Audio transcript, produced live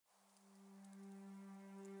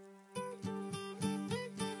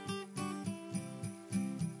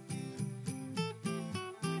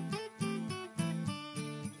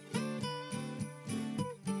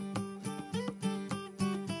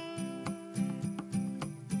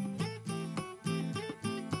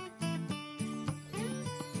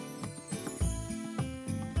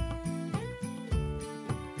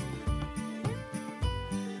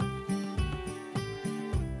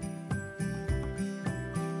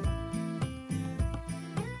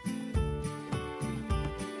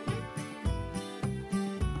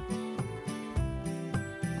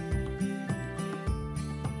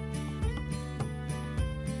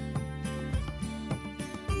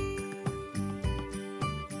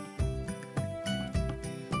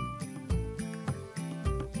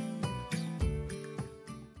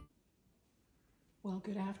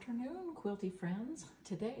Good afternoon, quilty friends.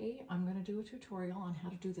 Today I'm going to do a tutorial on how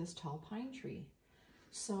to do this tall pine tree.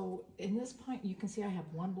 So in this pine, you can see I have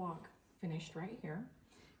one block finished right here.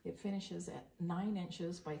 It finishes at 9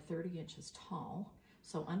 inches by 30 inches tall.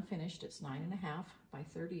 So unfinished, it's 9.5 by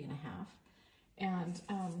 30.5. And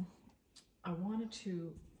I wanted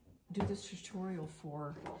to do this tutorial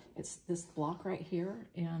for, it's this block right here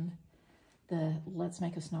in the Let's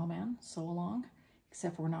Make a Snowman sew along,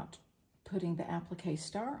 except we're not putting the applique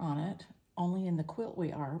star on it, only in the quilt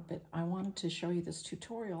we are, but I wanted to show you this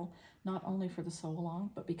tutorial not only for the sew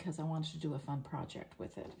along, but because I wanted to do a fun project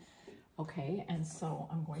with it. Okay, and so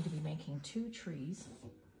I'm going to be making 2 trees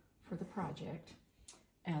for the project.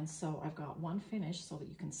 And so I've got one finished so that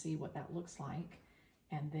you can see what that looks like.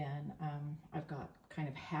 And then I've got kind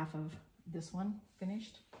of half of this one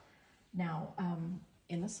finished. Now,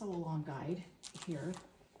 in the sew along guide here,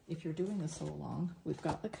 if you're doing the sew along, we've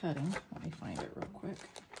got the cutting. Let me find it real quick.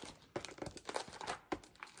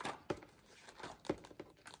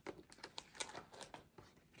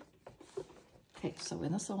 Okay, so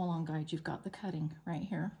in the sew along guide, you've got the cutting right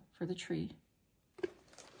here for the tree.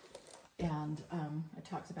 And it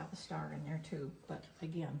talks about the star in there too, but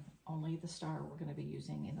again, only the star we're going to be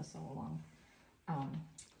using in the sew along.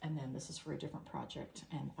 And then this is for a different project,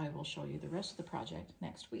 and I will show you the rest of the project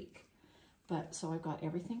next week. But so I've got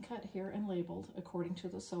everything cut here and labeled according to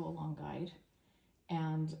the sew along guide.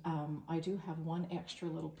 And I do have one extra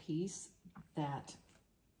little piece that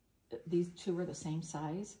these two are the same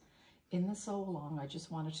size. In the sew along, I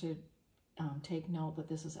just wanted to take note that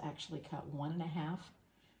this is actually cut 1.5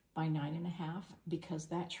 by 9.5 because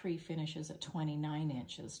that tree finishes at 29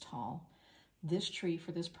 inches tall. This tree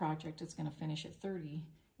for this project is going to finish at 30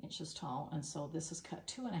 inches tall, and so this is cut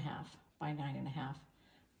 2.5 by 9.5.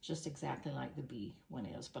 Just exactly like the B one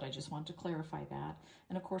is, but I just want to clarify that.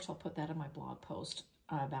 And of course, I'll put that in my blog post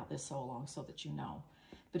about this sew along so that you know.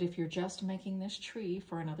 But if you're just making this tree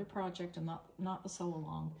for another project and not the sew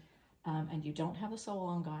along, and you don't have the sew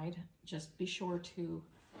along guide, just be sure to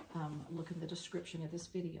look in the description of this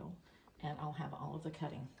video, and I'll have all of the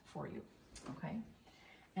cutting for you, okay?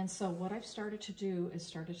 And so what I've started to do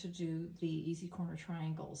is the easy corner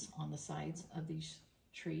triangles on the sides of these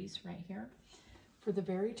trees right here. For the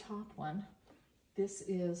very top one, this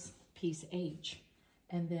is piece H.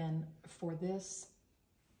 And then for this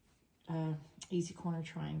easy corner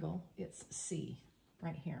triangle, it's C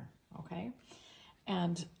right here, okay?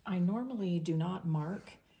 And I normally do not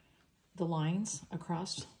mark the lines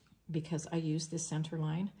across because I use this center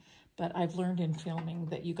line, but I've learned in filming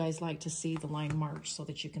that you guys like to see the line marked so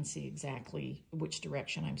that you can see exactly which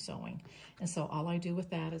direction I'm sewing. And so all I do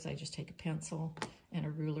with that is I just take a pencil and a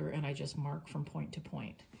ruler and I just mark from point to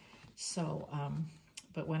point. So,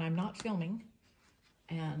 but when I'm not filming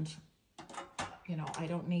and, you know, I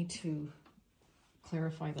don't need to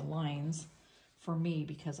clarify the lines for me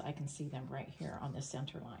because I can see them right here on the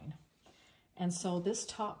center line. And so this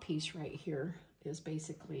top piece right here is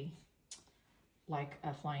basically like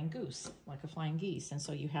a flying goose, like a flying geese. And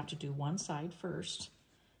so you have to do one side first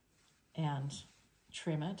and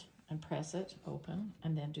trim it and press it open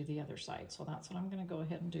and then do the other side. So that's what I'm going to go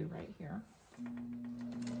ahead and do right here.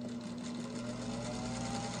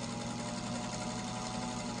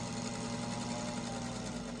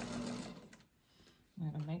 I'm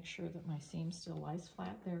going to make sure that my seam still lies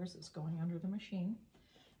flat there as it's going under the machine.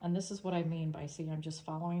 And this is what I mean by, see, I'm just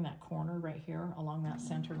following that corner right here along that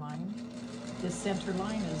center line. This center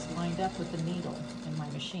line is lined up with the needle in my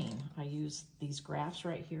machine. I use these graphs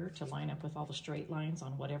right here to line up with all the straight lines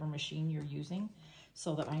on whatever machine you're using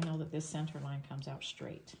so that I know that this center line comes out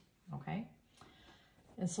straight, okay?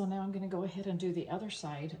 And so now I'm going to go ahead and do the other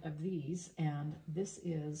side of these, and this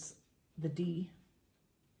is the D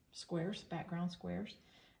squares, background squares,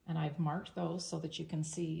 and I've marked those so that you can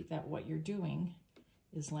see that what you're doing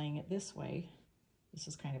is laying it this way. This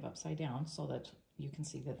is kind of upside down so that you can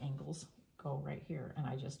see that angles go right here. And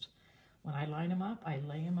I just, when I line them up, I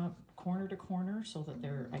lay them up corner to corner so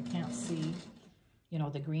that I can't see, you know,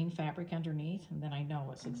 the green fabric underneath, and then I know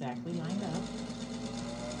it's exactly lined up.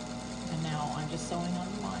 And now I'm just sewing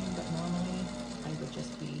on the line, but normally I would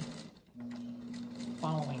just be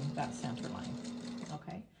following that center line,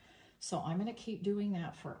 okay? So I'm gonna keep doing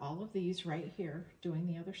that for all of these right here, doing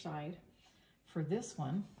the other side. For this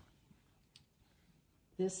one,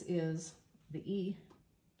 this is the E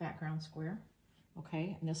background square,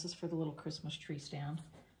 okay? And this is for the little Christmas tree stand.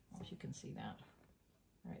 I don't know if you can see that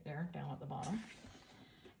right there, down at the bottom.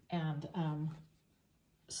 And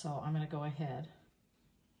so I'm gonna go ahead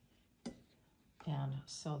and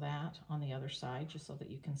sew that on the other side, just so that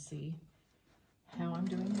you can see how I'm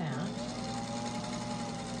doing that.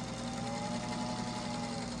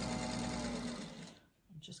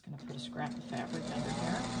 just going to put a scrap of fabric under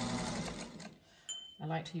here. I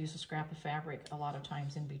like to use a scrap of fabric a lot of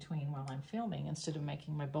times in between while I'm filming instead of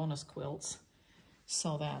making my bonus quilts,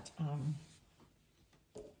 so that,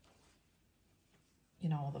 you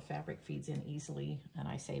know, the fabric feeds in easily and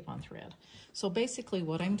I save on thread. So basically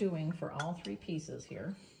what I'm doing for all 3 pieces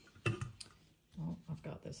here, oh, I've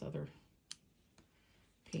got this other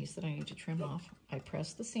piece that I need to trim off. I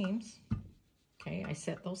press the seams, okay, I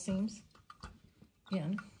set those seams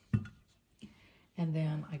in, and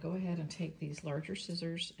then I go ahead and take these larger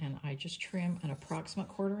scissors and I just trim an approximate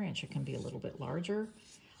 1/4 inch. It can be a little bit larger.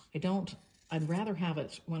 I'd rather have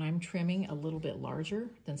it when I'm trimming a little bit larger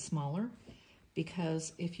than smaller,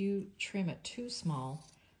 because if you trim it too small,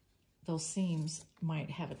 those seams might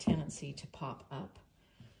have a tendency to pop up.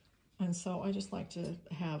 And so I just like to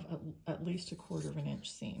have at least a 1/4 inch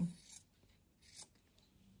seam.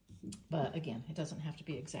 But again, it doesn't have to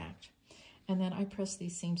be exact. And then I press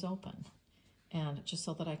these seams open, and just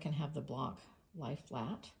so that I can have the block lie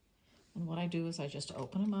flat. And what I do is I just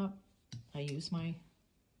open them up. I use my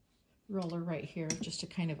roller right here just to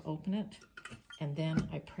kind of open it, and then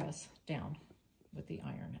I press down with the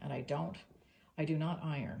iron. And I do not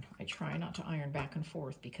iron. I try not to iron back and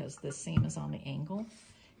forth because this seam is on the angle.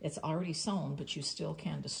 It's already sewn, but you still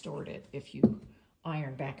can distort it if you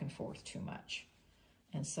iron back and forth too much.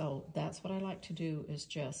 And so that's what I like to do, is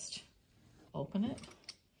just open it.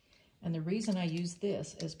 And the reason I use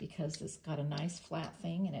this is because it's got a nice flat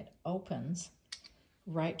thing and it opens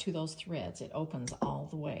right to those threads. It opens all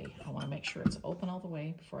the way. I want to make sure it's open all the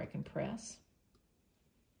way before I can press.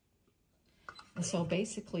 And so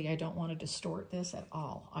basically I don't want to distort this at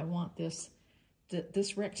all. I want this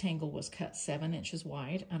rectangle was cut 7 inches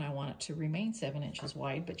wide, and I want it to remain 7 inches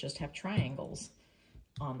wide, but just have triangles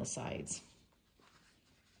on the sides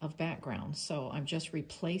of background. So I'm just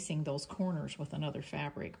replacing those corners with another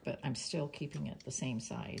fabric, but I'm still keeping it the same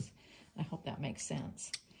size. I hope that makes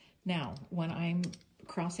sense. Now, when I'm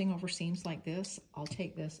crossing over seams like this, I'll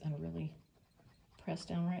take this and really press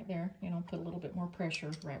down right there, you know, put a little bit more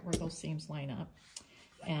pressure right where those seams line up,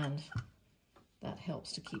 and that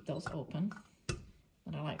helps to keep those open.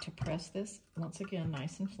 And I like to press this, once again,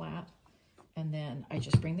 nice and flat, and then I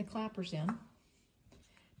just bring the clappers in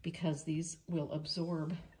because these will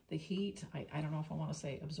absorb the heat. I don't know if I want to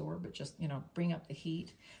say absorb, but just, you know, bring up the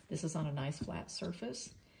heat. This is on a nice flat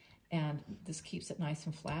surface, and this keeps it nice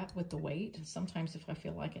and flat with the weight. Sometimes if I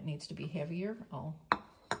feel like it needs to be heavier, I'll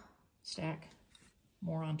stack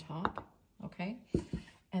more on top, okay?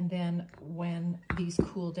 And then when these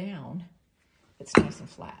cool down, it's nice and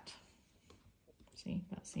flat. See,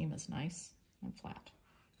 that seam is nice and flat.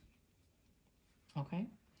 Okay,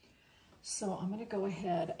 so I'm going to go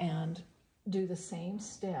ahead and do the same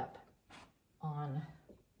step on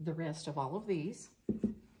the rest of all of these.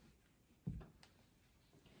 I'm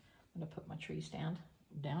going to put my tree stand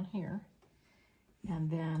down here, and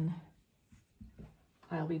then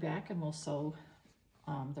I'll be back and we'll sew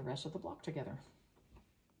the rest of the block together.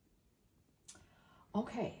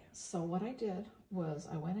 Okay, so what I did was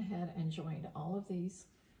I went ahead and joined all of these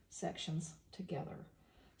sections together.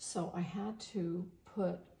 So I had to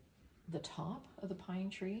put the top of the pine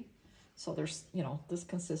tree. So there's, you know, this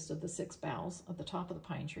consists of the 6 boughs of the top of the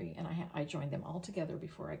pine tree, and I joined them all together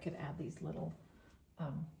before I could add these little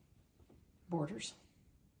borders,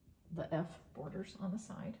 the F borders on the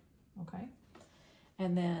side, okay?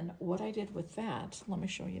 And then what I did with that, let me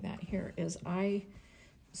show you that here, is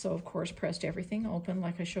so of course pressed everything open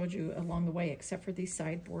like I showed you along the way, except for these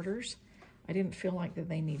side borders. I didn't feel like that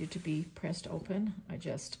they needed to be pressed open. I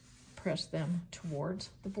just pressed them towards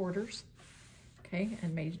the borders, okay,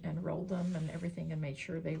 and rolled them and everything and made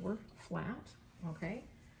sure they were flat, okay?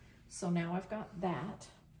 So now I've got that,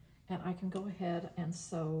 and I can go ahead and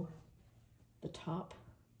sew the top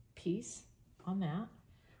piece on that,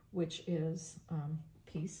 which is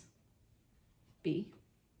piece B.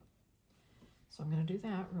 So I'm going to do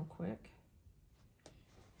that real quick.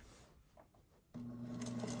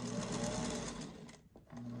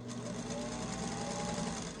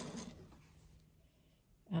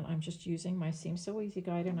 And I'm just using my Seam So Easy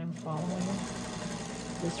guide, and I'm following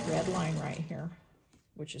this red line right here,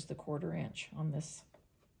 which is the 1/4 inch on this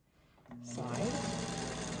side.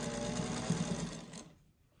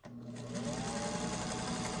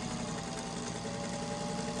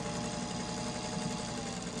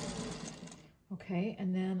 Okay,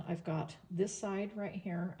 and then I've got this side right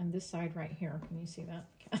here and this side right here. Can you see that,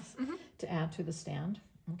 Cass? Mm-hmm. To add to the stand.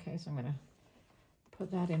 Okay, so I'm going to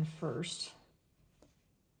put that in first.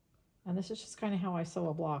 And this is just kind of how I sew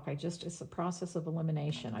a block. It's a process of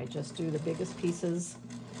elimination. I just do the biggest pieces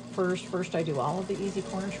first. First I do all of the easy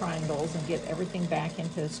corner triangles and get everything back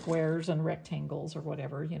into squares and rectangles or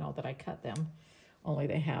whatever, you know, that I cut them. Only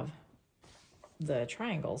they have the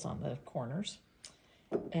triangles on the corners.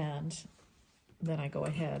 And then I go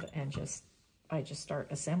ahead and I just start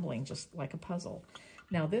assembling just like a puzzle.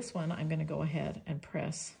 Now this one, I'm going to go ahead and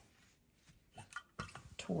press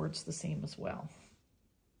towards the seam as well.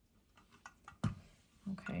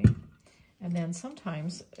 Okay, and then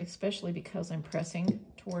sometimes, especially because I'm pressing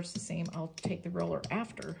towards the seam, I'll take the roller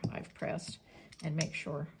after I've pressed and make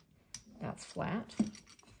sure that's flat.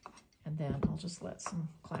 And then I'll just let some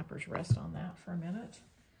clappers rest on that for a minute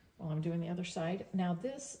while I'm doing the other side. Now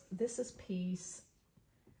this is piece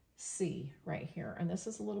C right here, and this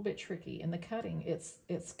is a little bit tricky. In the cutting,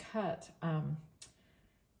 it's cut,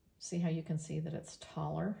 see how you can see that it's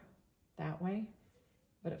taller that way,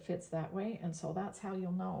 but it fits that way, and so that's how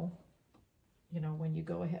you'll know, you know, when you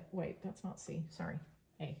go ahead. Wait, that's not C, sorry,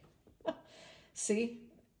 A. See,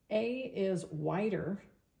 A is wider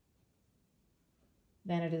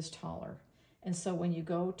than it is taller. And so when you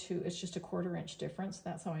go to, it's just a 1/4 inch difference.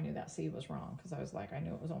 That's how I knew that C was wrong, because I was like, I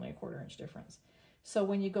knew it was only a 1/4 inch difference. So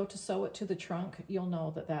when you go to sew it to the trunk, you'll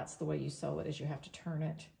know that that's the way you sew it, is you have to turn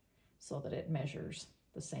it so that it measures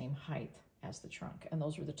the same height as the trunk. And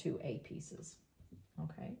those are the 2 A pieces,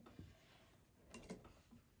 okay?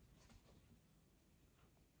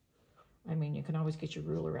 I mean, you can always get your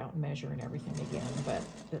ruler out and measure and everything again, but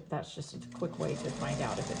that's just a quick way to find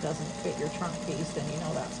out. If it doesn't fit your trunk piece, then you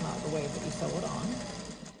know that's not the way that you sew it on.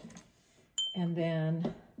 And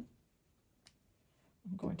then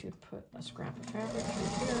I'm going to put a scrap of fabric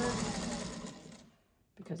through here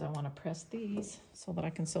because I want to press these so that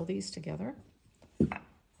I can sew these together.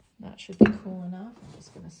 That should be cool enough. I'm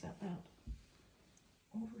just going to set that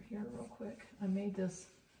over here real quick. I made this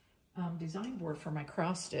design board for my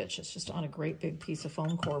cross stitch. It's just on a great big piece of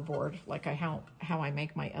foam core board, like how I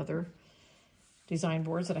make my other design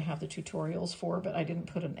boards that I have the tutorials for, but I didn't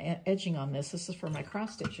put an edging on this. This is for my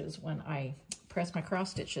cross stitches when I press my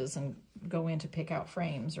cross stitches and go in to pick out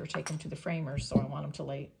frames or take them to the framers, so I want them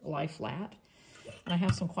to lie flat. And I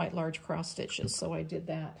have some quite large cross stitches, so I did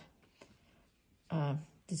that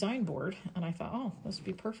design board, and I thought, oh, this would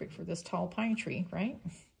be perfect for this tall pine tree, right?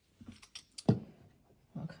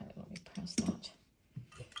 Okay, let me press that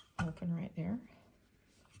open right there.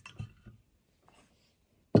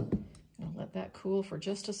 I'll let that cool for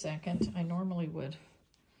just a second. I normally would,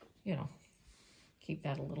 you know, keep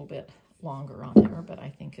that a little bit longer on there, but I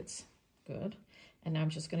think it's good. And now I'm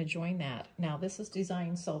just going to join that. Now this is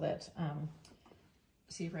designed so that,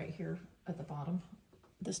 see right here at the bottom,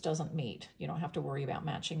 this doesn't meet. You don't have to worry about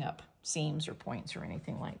matching up seams or points or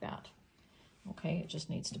anything like that. Okay, it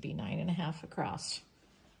just needs to be 9.5 across.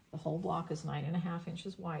 The whole block is 9.5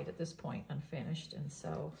 inches wide at this point, unfinished, and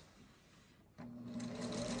so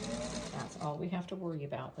that's all we have to worry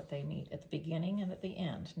about, that they meet at the beginning and at the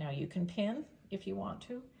end. Now you can pin if you want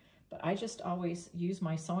to, but I just always use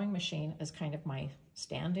my sewing machine as kind of my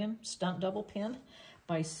stand-in stunt double pin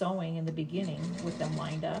by sewing in the beginning with them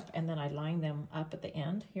lined up, and then I line them up at the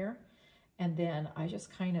end here, and then I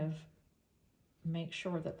just kind of make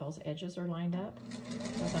sure that those edges are lined up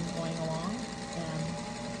as I'm going along,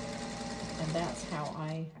 and that's how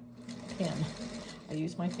I pin. I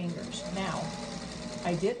use my fingers. Now,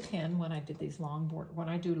 I did pin when I did these long when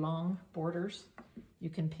I do long borders, you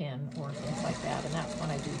can pin or things like that, and that's when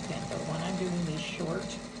I do pin. But when I'm doing these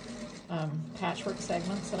short patchwork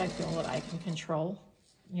segments that I feel that I can control,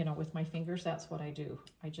 you know, with my fingers, that's what I do.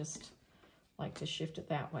 I just like to shift it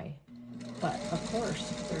that way. But of course,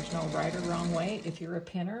 there's no right or wrong way. If you're a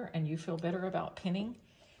pinner and you feel better about pinning,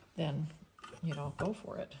 then, you know, go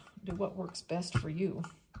for it. Do what works best for you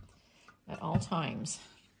at all times.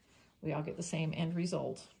 We all get the same end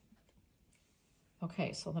result.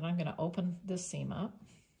 Okay, so then I'm going to open this seam up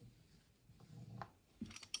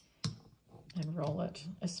and roll it,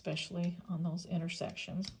 especially on those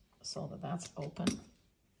intersections, so that that's open.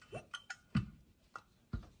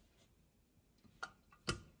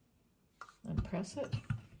 And press it.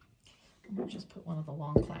 I'm going to just put one of the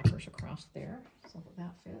long clappers across there so that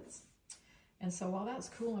that fits. And so while that's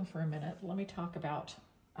cooling for a minute, let me talk about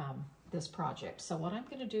this project. So what I'm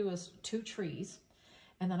going to do is 2 trees,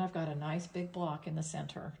 and then I've got a nice big block in the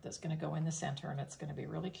center that's going to go in the center, and it's going to be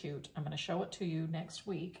really cute. I'm going to show it to you next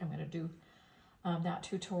week. I'm going to do that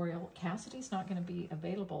tutorial. Cassidy's not going to be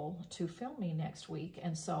available to film me next week,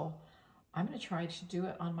 and so I'm going to try to do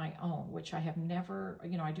it on my own, which I have never,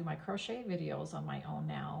 you know, I do my crochet videos on my own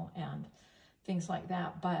now and things like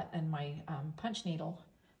that, and my punch needle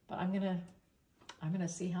but I'm gonna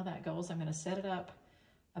see how that goes. I'm gonna set it up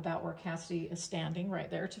about where Cassidy is standing right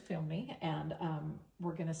there to film me, and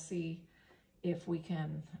we're gonna see if we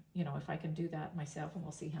can, you know, if I can do that myself, and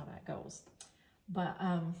we'll see how that goes. But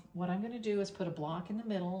what I'm gonna do is put a block in the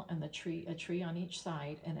middle and a tree on each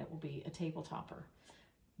side, and it will be a table topper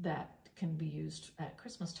that can be used at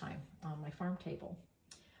Christmas time on my farm table.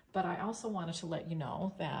 But I also wanted to let you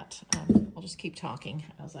know that, I'll just keep talking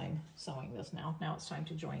as I'm sewing this now. Now it's time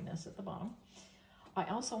to join this at the bottom. I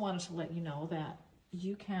also wanted to let you know that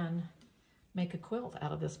you can make a quilt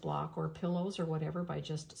out of this block or pillows or whatever by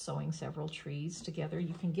just sewing several trees together.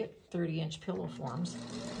 You can get 30-inch pillow forms.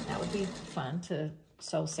 That would be fun to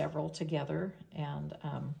sew several together and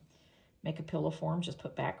make a pillow form. Just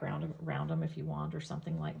put background around them if you want or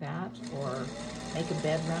something like that. Or make a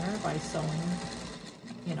bed runner by sewing,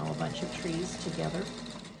 you know, a bunch of trees together.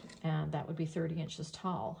 And that would be 30 inches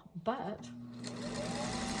tall. But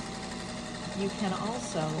you can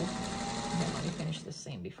also, here, let me finish this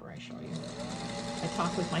seam before I show you. I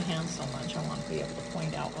talk with my hands so much, I want to be able to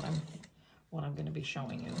point out what I'm going to be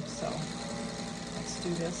showing you. So let's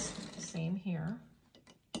do this seam here.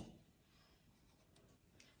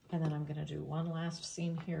 And then I'm going to do one last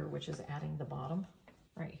seam here, which is adding the bottom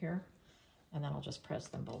right here. And then I'll just press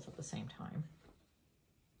them both at the same time.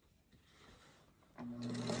 And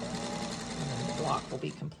then the block will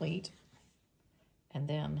be complete. And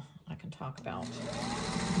then I can talk about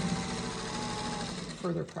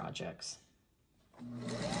further projects.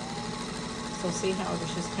 So see how I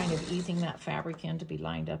was just kind of easing that fabric in to be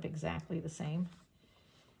lined up exactly the same.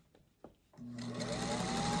 And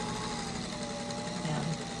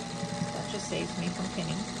that just saves me from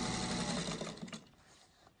pinning.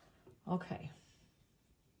 Okay.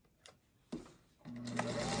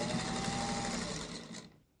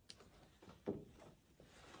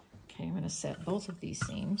 Okay, I'm going to set both of these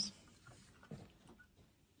seams.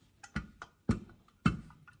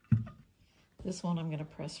 This one I'm going to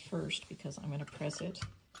press first because I'm going to press it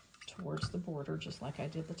towards the border just like I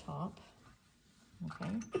did the top. Okay,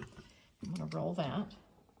 I'm going to roll that.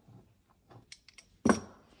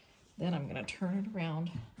 Then I'm going to turn it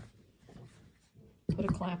around, put a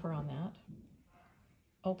clapper on that,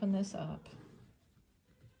 open this up,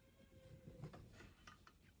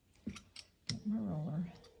 get my roller.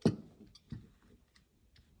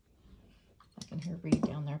 I can hear Reed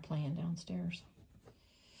down there playing downstairs.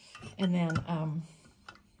 And then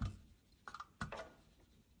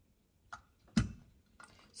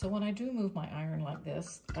so when I do move my iron like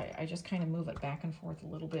this, I just kind of move it back and forth a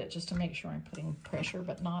little bit just to make sure I'm putting pressure,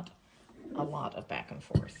 but not a lot of back and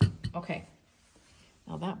forth. Okay,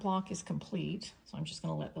 now that block is complete, so I'm just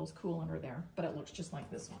going to let those cool under there, but it looks just like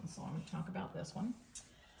this one, so I'm going to talk about this one.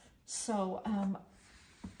 So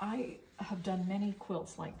I have done many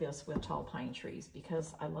quilts like this with tall pine trees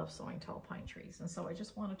because I love sewing tall pine trees. And so I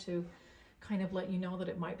just wanted to kind of let you know that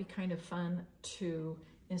it might be kind of fun to,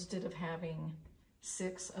 instead of having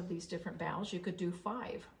 6 of these different boughs, you could do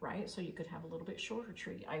 5, right? So you could have a little bit shorter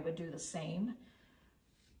tree. I would do the same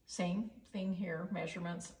thing here,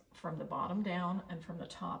 measurements from the bottom down and from the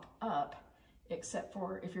top up, except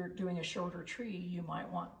for if you're doing a shorter tree,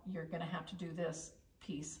 you're gonna have to do this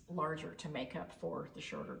piece larger to make up for the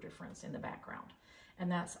shorter difference in the background.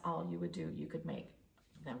 And that's all you would do. You could make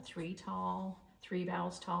them 3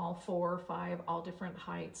 boughs tall, 4, 5, all different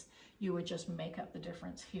heights. You would just make up the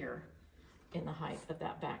difference here in the height of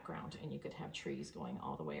that background, and you could have trees going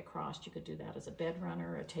all the way across. You could do that as a bed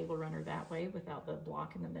runner, a table runner that way without the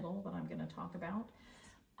block in the middle that I'm going to talk about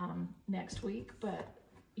next week. But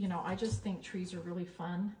you know, I just think trees are really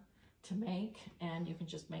fun to make, and you can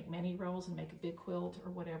just make many rows and make a big quilt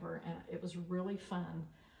or whatever. And it was really fun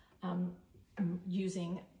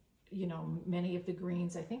using, you know, many of the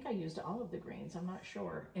greens. I think I used all of the greens, I'm not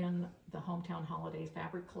sure, in the Hometown Holiday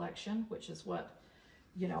fabric collection, which is what,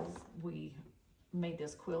 you know, we made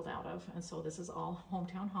this quilt out of. And so this is all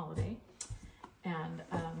Hometown Holiday. And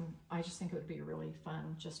I just think it would be really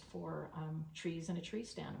fun just for trees in a tree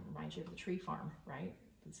stand. It reminds you of the tree farm, right?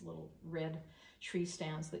 These little red tree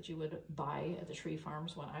stands that you would buy at the tree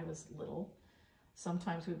farms when I was little.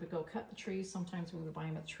 Sometimes we would go cut the trees, sometimes we would buy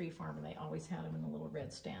them at the tree farm, and they always had them in the little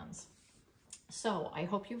red stands. So I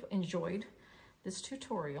hope you've enjoyed this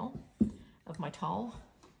tutorial of my tall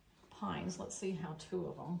pines. Let's see how 2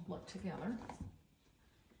 of them look together.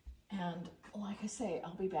 And like I say,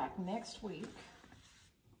 I'll be back next week.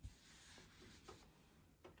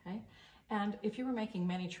 Okay, and if you were making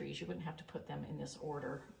many trees, you wouldn't have to put them in this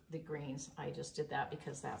order, the greens. I just did that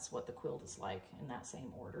because that's what the quilt is like, in that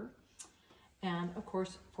same order. And of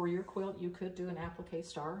course, for your quilt, you could do an applique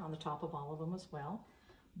star on the top of all of them as well.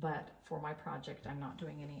 but for my project, I'm not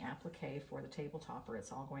doing any applique for the table topper.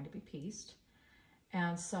 It's all going to be pieced.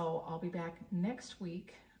 And so I'll be back next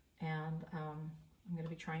week, and I'm going to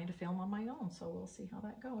be trying to film on my own, so we'll see how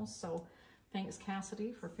that goes. So thanks,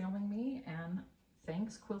 Cassidy, for filming me, and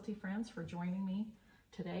thanks, Quilty friends, for joining me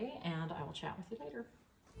today, and I will chat with you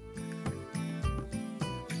later.